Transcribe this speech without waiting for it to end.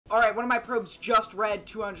Alright, one of my probes just read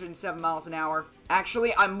 207 miles an hour.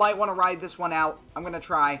 Actually, I might want to ride this one out. I'm gonna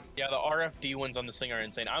try. Yeah, the RFD ones on this thing are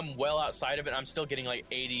insane. I'm well outside of it. I'm still getting like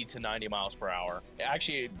 80 to 90 miles per hour.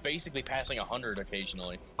 Actually, basically passing 100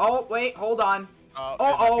 occasionally. Oh, wait, hold on.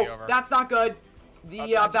 That's not good.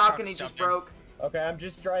 The balcony just broke. Okay, I'm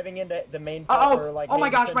just driving into the main part. Oh my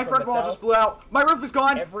gosh, my front wall just blew out. My roof is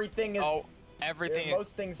gone. Everything is... everything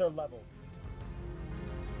most things are level.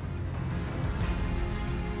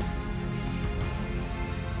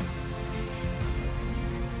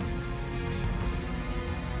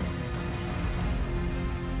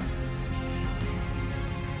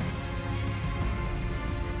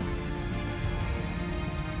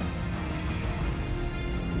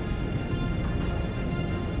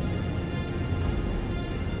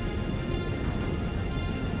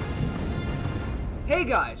 Hey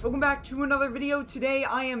guys, welcome back to another video. Today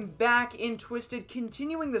I am back in Twisted,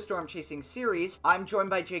 continuing the storm chasing series. I'm joined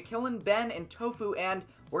by Jlkillen, Ben, and Tofu, and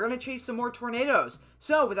we're gonna chase some more tornadoes.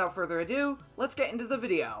 So without further ado, let's get into the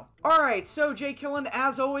video. Alright, so Jlkillen,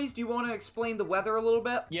 as always, do you want to explain the weather a little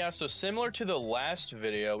bit? Yeah, so similar to the last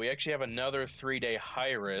video, we actually have another 3-day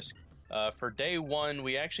high risk. For day one,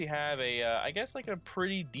 we actually have I guess like a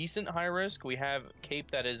pretty decent high risk. We have Cape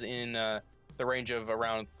that is in the range of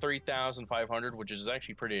around 3,500, which is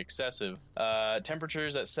actually pretty excessive.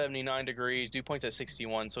 Temperatures at 79 degrees, dew points at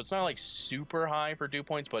 61, so it's not like super high for dew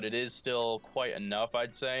points, but it is still quite enough,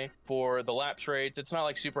 I'd say. For the lapse rates, it's not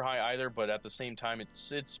like super high either, but at the same time,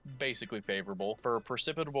 it's basically favorable. For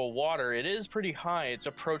precipitable water, it is pretty high. It's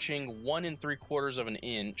approaching 1 3/4 of an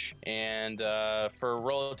inch, and for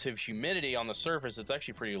relative humidity on the surface, it's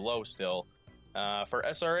actually pretty low still. For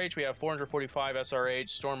SRH, we have 445 SRH,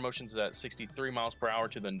 storm motions at 63 miles per hour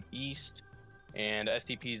to the east, and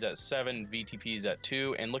STPs at 7, VTPs at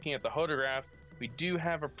 2. And looking at the hodograph, we do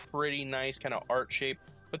have a pretty nice kind of arc shape,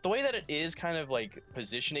 but the way that it is kind of like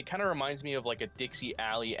positioned, it kind of reminds me of like a Dixie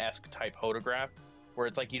Alley-esque type hodograph, where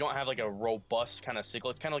it's like you don't have like a robust kind of sickle,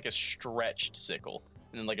 it's kind of like a stretched sickle.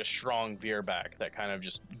 And then like a strong veer back that kind of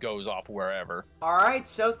just goes off wherever. Alright,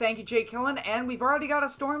 so thank you, Jlkillen, and we've already got a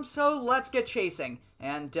storm, so let's get chasing.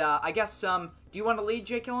 And I guess, do you want to lead,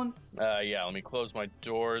 Jlkillen? Yeah, let me close my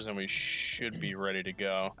doors and we should be ready to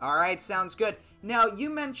go. Alright, sounds good. Now, you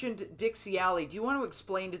mentioned Dixie Alley. Do you want to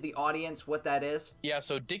explain to the audience what that is? Yeah,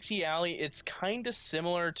 so Dixie Alley, it's kind of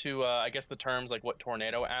similar to, I guess, the terms like what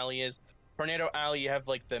Tornado Alley is. Tornado Alley, you have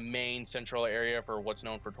like the main central area for what's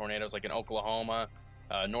known for tornadoes, like in Oklahoma.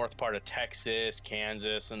 North part of Texas,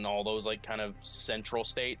 Kansas, and all those like kind of central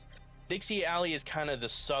states. Dixie Alley is kind of the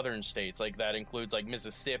southern states, like that includes like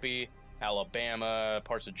Mississippi, Alabama,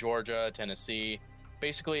 parts of Georgia, Tennessee,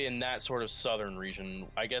 basically in that sort of southern region,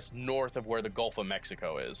 I guess north of where the Gulf of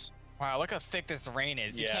Mexico is. Wow, look how thick this rain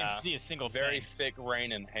is. You can't see a single thing. Very thick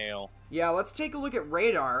rain and hail. Yeah, let's take a look at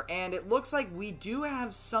radar, and it looks like we do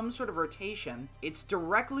have some sort of rotation. It's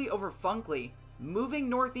directly over Funkley, moving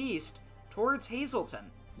northeast towards Hazelton.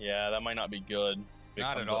 Yeah, that might not be good.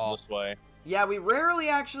 Not at all. This way. Yeah, we rarely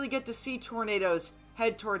actually get to see tornadoes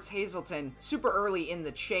head towards Hazelton super early in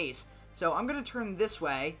the chase. So I'm going to turn this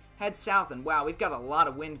way, head south, and wow, we've got a lot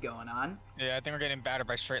of wind going on. Yeah, I think we're getting battered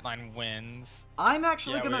by straight line winds. I'm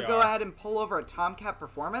actually going to go ahead and pull over a Tomcat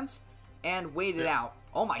Performance and wait it out.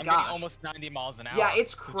 Oh my gosh. Almost 90 miles an hour. Yeah,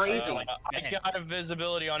 it's crazy. I got a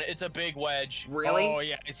visibility on it. It's a big wedge. Really? Oh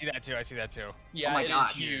yeah, I see that too. Yeah, oh my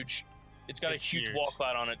gosh. It is huge. It's got a huge wall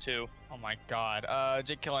cloud on it too. Oh my god.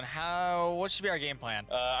 Jlkillen, what should be our game plan?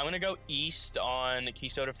 I'm gonna go east on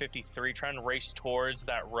Keysota 53, trying to race towards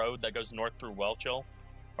that road that goes north through Welchel,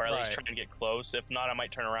 or at least try and get close. If not, I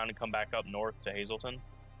might turn around and come back up north to Hazelton.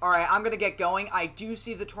 Alright, I'm gonna get going. I do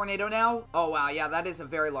see the tornado now. Oh wow, yeah, that is a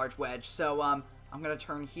very large wedge. So, I'm gonna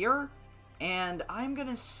turn here, and I'm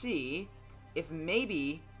gonna see if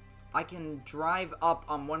maybe I can drive up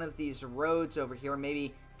on one of these roads over here,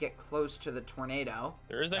 maybe get close to the tornado.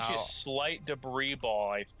 There is actually a slight debris ball,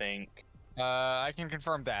 I think. I can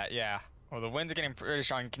confirm that, yeah. Well, the winds are getting pretty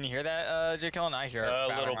strong. Can you hear that, Jlkillen? I hear it. A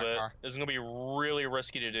little bit. This is going to be really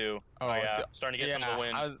risky to do. Oh yeah. Starting to get some of the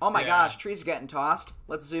wind. Oh my gosh, trees are getting tossed.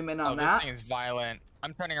 Let's zoom in on that. This thing is violent.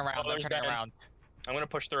 I'm turning around. I'm going to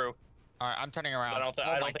push through. Alright, I'm turning around. I don't think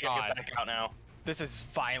I can back out now. This is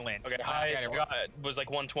violent. Okay, highest I got was like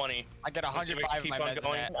 120. I got 105 in my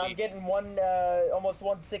measurement. I'm getting almost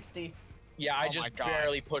 160. Yeah, I just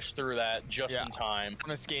barely pushed through that just in time. I'm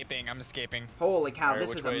escaping. Holy cow,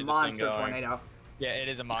 this is a monster tornado. Yeah, it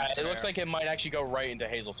is a monster. It looks like it might actually go right into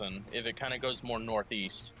Hazelton if it kind of goes more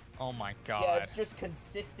northeast. Oh my god. Yeah, it's just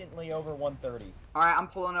consistently over 130. Alright, I'm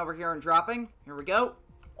pulling over here and dropping. Here we go.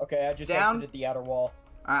 Okay, I just exited the outer wall.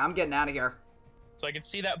 Alright, I'm getting out of here. So I can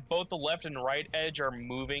see that both the left and right edge are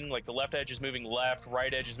moving. Like the left edge is moving left,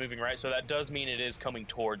 right edge is moving right. So that does mean it is coming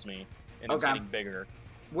towards me, and it's getting bigger.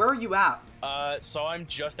 Where are you at? So I'm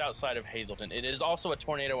just outside of Hazelton. It is also a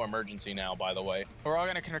tornado emergency now, by the way. We're all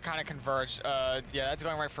gonna kind of converge. Yeah, that's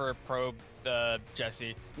going right for probe,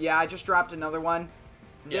 Jesse. Yeah, I just dropped another one.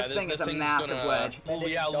 This thing is a massive wedge. Oh,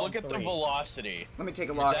 yeah, look at the velocity. Let me take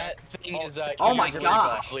a look. That thing is oh my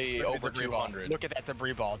gosh. over 200. Look at that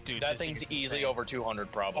debris ball, dude. That thing's easily over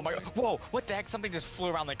 200, probably. Oh my god. Whoa, what the heck? Something just flew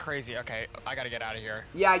around like crazy. Okay, I gotta get out of here.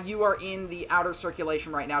 Yeah, you are in the outer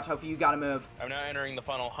circulation right now, Tofu. You gotta move. I'm now entering the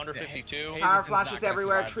funnel. 152. Power flashes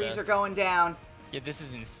everywhere. Trees are going down. Yeah, this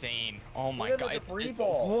is insane. Oh my god. god. The debris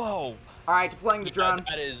ball. Whoa. All right, deploying the drone.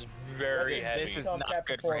 That is very heavy. This is not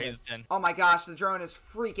good for Hazelton. Oh my gosh, the drone is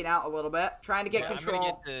freaking out a little bit. Trying to get control. I'm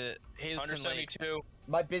gonna get to Hazelton 172.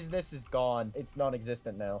 My business is gone. It's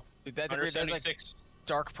non-existent now. Dude, that debris, there's like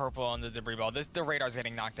dark purple on the debris ball. The radar's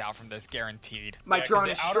getting knocked out from this, guaranteed. My drone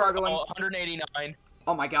is struggling. 189.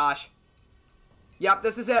 Oh my gosh. Yep,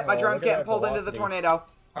 this is it. My drone's getting pulled into the tornado.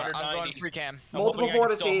 I'm going free cam. Multiple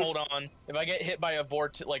vortices. Hold on. If I get hit by a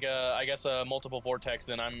I guess a multiple vortex,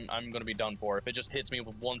 then I'm gonna be done for. If it just hits me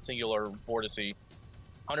with one singular vortice.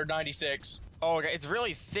 196. Oh, okay. It's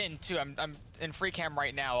really thin too. I'm in free cam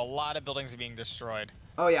right now. A lot of buildings are being destroyed.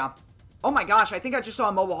 Oh yeah. Oh my gosh, I think I just saw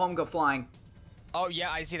a mobile home go flying. Oh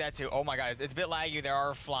yeah, I see that too. Oh my god, it's a bit laggy. There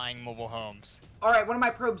are flying mobile homes. All right, one of my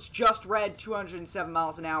probes just read 207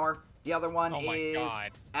 miles an hour. The other one is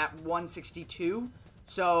at 162.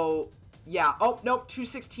 So, yeah. Oh, nope,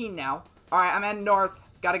 216 now. All right, I'm heading north.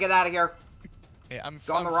 Gotta get out of here. Yeah, I'm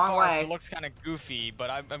going the wrong way. So it looks kind of goofy, but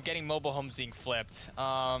I'm getting mobile homes being flipped.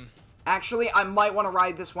 Actually, I might want to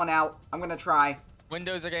ride this one out. I'm gonna try.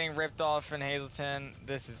 Windows are getting ripped off in Hazelton.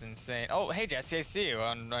 This is insane. Oh, hey, Jesse, I see you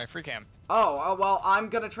on my free cam. Oh, well, I'm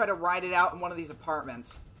gonna try to ride it out in one of these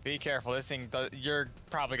apartments. Be careful. This thing, you're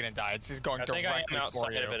probably gonna die. This is going directly for you. I think I am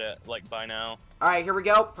outside of it like by now. All right, here we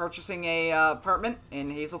go. Purchasing a apartment in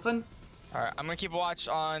Hazelton. All right, I'm gonna keep a watch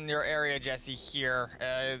on your area, Jesse. Here,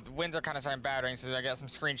 winds are kind of starting battering, so I got some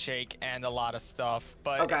screen shake and a lot of stuff.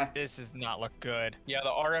 But this does not look good. Yeah, the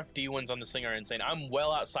RFD winds on this thing are insane. I'm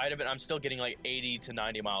well outside of it. I'm still getting like 80 to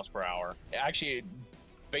 90 miles per hour. Actually,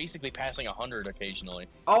 basically passing 100 occasionally.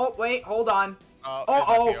 Oh wait, hold on.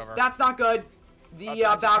 Oh, that's not good. The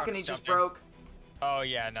balcony just broke. Oh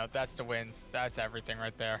yeah, no, that's the winds. That's everything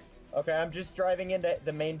right there. Okay, I'm just driving into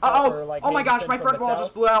the main tower. Like, oh my gosh, my front wall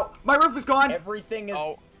just blew out. My roof is gone. Everything is.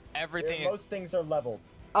 Oh, everything is. Most things are leveled.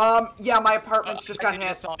 Yeah, my apartment's just got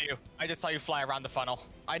hit. I just saw you fly around the funnel.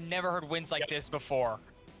 I never heard winds like this before.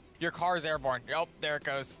 Your car's airborne. Yep, there it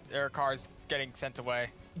goes. Their car's getting sent away.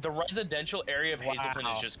 The residential area of Hazelton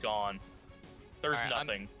is just gone. There's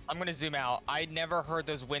nothing. I'm gonna zoom out. I never heard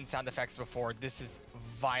those wind sound effects before. This is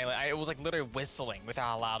violent. It was like literally whistling with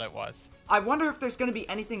how loud it was. I wonder if there's gonna be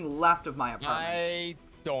anything left of my apartment. I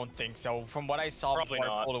don't think so. From what I saw before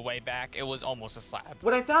I pulled away back, it was almost a slab.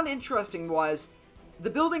 What I found interesting was the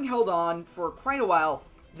building held on for quite a while.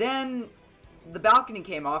 Then the balcony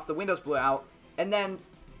came off, the windows blew out, and then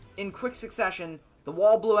in quick succession, the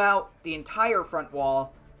wall blew out, the entire front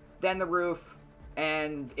wall, then the roof,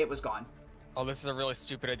 and it was gone. Oh, this is a really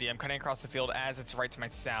stupid idea. I'm cutting across the field as it's right to my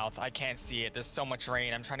south. I can't see it. There's so much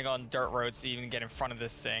rain. I'm trying to go on dirt roads to even get in front of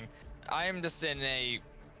this thing. I am just in a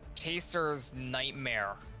chaser's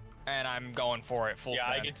nightmare, and I'm going for it full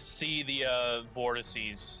send. I can see the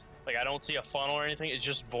vortices. Like, I don't see a funnel or anything. It's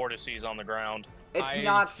just vortices on the ground. It's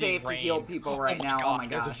not safe to heal people right now. Oh my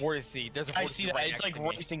gosh. There's a vortice. I see that. It's like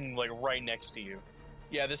racing like right next to you.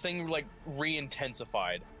 Yeah, this thing like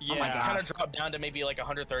re-intensified. Yeah. Oh my gosh. It kind of dropped down to maybe like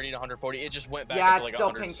 130 to 140. It just went back yeah, to like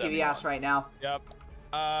 170. Yeah, it's still pink TVS right now.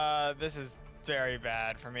 Yep. This is very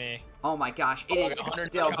bad for me. Oh my gosh, it is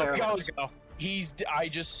still very bad. I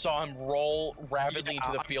just saw him roll rapidly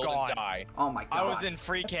into the field and die. Oh my gosh. I was in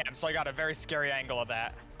free cam, so I got a very scary angle of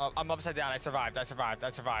that. I'm upside down. I survived.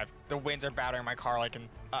 The winds are battering my car like, and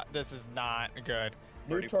this is not good.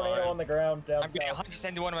 New tornado on the ground down I'm getting 100%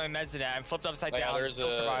 into one of my meds today. I'm flipped upside down, still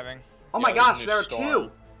surviving. Oh my gosh, there are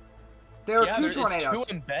two. There are two tornadoes. It's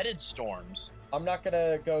two embedded storms. I'm not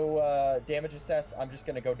gonna go damage assess. I'm just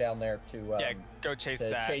gonna go down there to go chase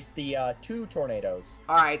that. Chase the two tornadoes.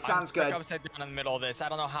 All right, sounds good. I'm upside down in the middle of this. I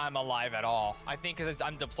don't know how I'm alive at all. I think because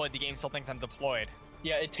I'm deployed, the game still thinks I'm deployed.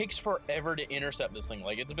 Yeah, it takes forever to intercept this thing.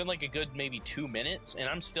 Like, it's been like a good maybe 2 minutes, and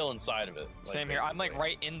I'm still inside of it. Same here. I'm like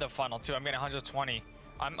right in the funnel too. I'm getting 120.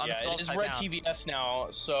 I'm still it is red TVS now,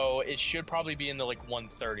 so it should probably be in the like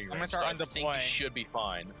 130 range. I'm gonna start undeploying. I think it should be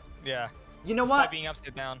fine. Yeah. You know despite what? being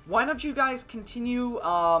upside down. Why don't you guys continue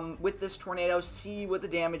with this tornado, see what the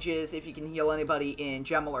damage is, if you can heal anybody in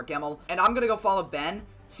Gemmel or Gemmel. And I'm going to go follow Ben,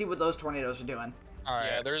 see what those tornadoes are doing. All right.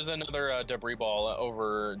 Yeah, there's another debris ball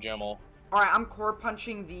over Gemmel. Alright, I'm core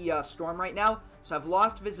punching the storm right now, so I've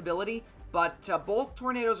lost visibility, but both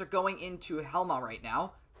tornadoes are going into Helma right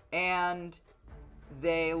now, and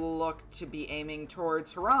they look to be aiming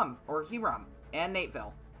towards Hiram, or Hiram, and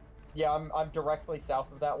Nateville. Yeah, I'm directly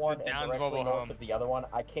south of that one, and Down the directly mobile north home. of the other one.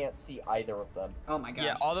 I can't see either of them. Oh my gosh.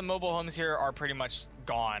 Yeah, all the mobile homes here are pretty much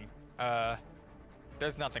gone.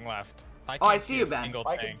 There's nothing left. I see you, a Ben. single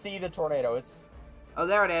I thing. can see the tornado. Oh,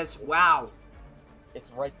 there it is. Wow. It's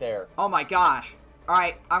right there. Oh my gosh.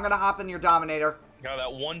 Alright, I'm gonna hop in your Dominator. God,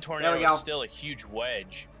 that one There tornado we go. is still a huge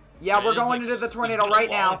wedge. Yeah, And we're it is, going like, into the it's tornado got a right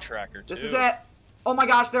now. long tracker, This too. is it. Oh my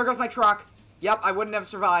gosh, there goes my truck. Yep, I wouldn't have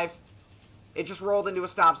survived. It just rolled into a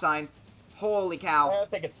stop sign. Holy cow. I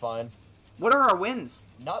think it's fine. What are our winds?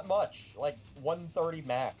 Not much, like 130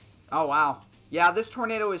 max. Oh, wow. Yeah, this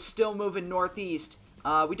tornado is still moving northeast.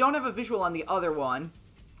 We don't have a visual on the other one.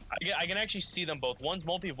 I can actually see them both. One's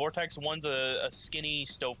multi-vortex, one's a skinny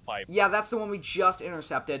stovepipe. Yeah, that's the one we just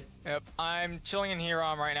intercepted. Yep, I'm chilling in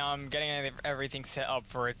Hiram right now. I'm getting everything set up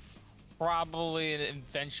for its probably an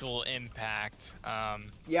eventual impact.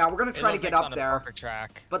 Yeah, we're gonna try to looks get like it's up on a there. perfect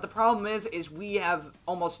track. But the problem is we have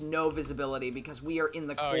almost no visibility because we are in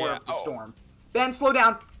the core yeah. of the Oh. storm. Ben, slow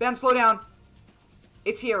down. Ben, slow down.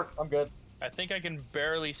 It's here. I'm good. I think I can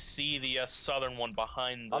barely see the southern one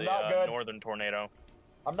behind I'm the not good. northern tornado.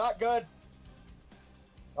 I'm not good.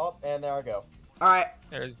 Oh, and there I go. All right,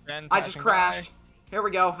 There's Ben. I just passing crashed. Here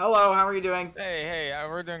we go. Hello, how are you doing? by. Hey,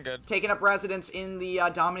 we're doing good. Taking up residence in the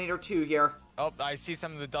Dominator 2 here. Oh, I see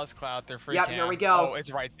some of the dust cloud. They're free Yep, cam. here we go. Oh,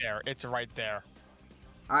 it's right there. It's right there.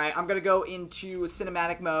 All right, I'm gonna go into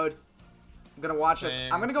cinematic mode. I'm gonna watch this.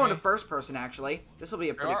 I'm gonna go into first person, actually. This will be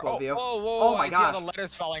a pretty cool view. Whoa, whoa, Oh my I see all gosh. the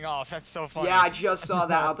letters falling off. That's so funny. Yeah, I just saw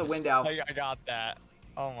that out the window. I got that.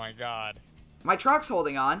 Oh my god. My truck's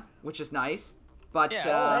holding on, which is nice. But,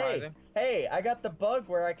 Yeah, Hey, I got the bug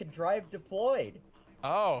where I can drive deployed.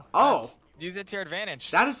 Oh. Oh. Use it to your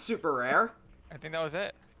advantage. that is super rare. I think that was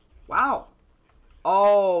it. Wow.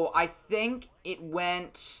 Oh, I think it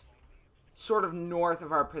went sort of north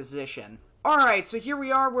of our position. Alright, so here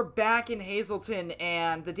we are. We're back in Hazelton,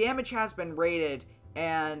 and the damage has been rated,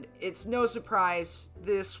 and it's no surprise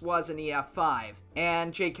this was an EF5.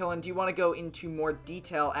 And Jlkillen, do you want to go into more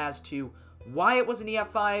detail as to why it was an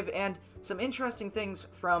EF5 and some interesting things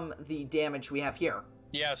from the damage we have here?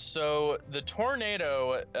 Yeah, so the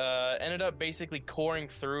tornado ended up basically coring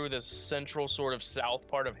through the central sort of south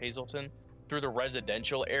part of Hazelton through the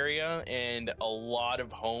residential area, and a lot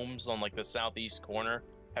of homes on like the southeast corner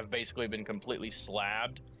have basically been completely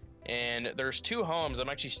slabbed. And there's two homes, I'm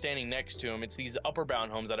actually standing next to them. It's these upper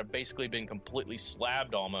bound homes that have basically been completely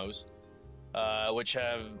slabbed almost, which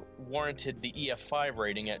have warranted the EF5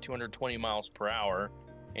 rating at 220 miles per hour.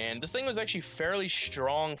 And this thing was actually fairly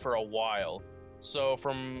strong for a while. So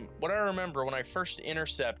from what I remember, when I first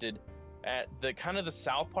intercepted at the kind of the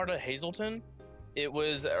south part of Hazelton, it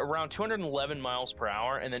was around 211 miles per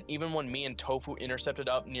hour. And then even when me and Tofu intercepted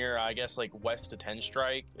up near, I guess, like west of 10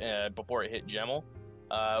 Strike before it hit Gemmel,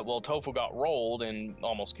 well, Tofu got rolled and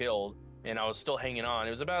almost killed, and I was still hanging on. It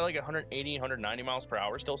was about like 180, 190 miles per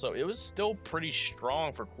hour still, so it was still pretty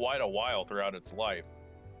strong for quite a while throughout its life.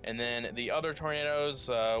 And then the other tornadoes,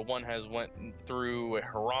 one has went through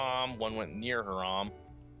Hiram, one went near Hiram.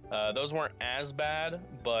 Those weren't as bad,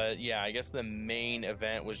 but yeah, I guess the main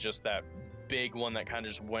event was just that big one that kind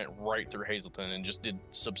of just went right through Hazelton and just did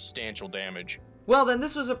substantial damage. Well, then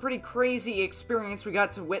this was a pretty crazy experience. We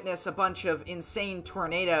got to witness a bunch of insane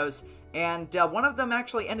tornadoes, and one of them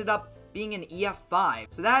actually ended up being an EF5.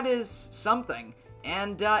 So that is something.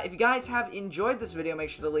 And if you guys have enjoyed this video, make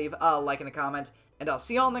sure to leave a like and a comment, and I'll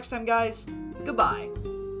see y'all next time, guys. Goodbye.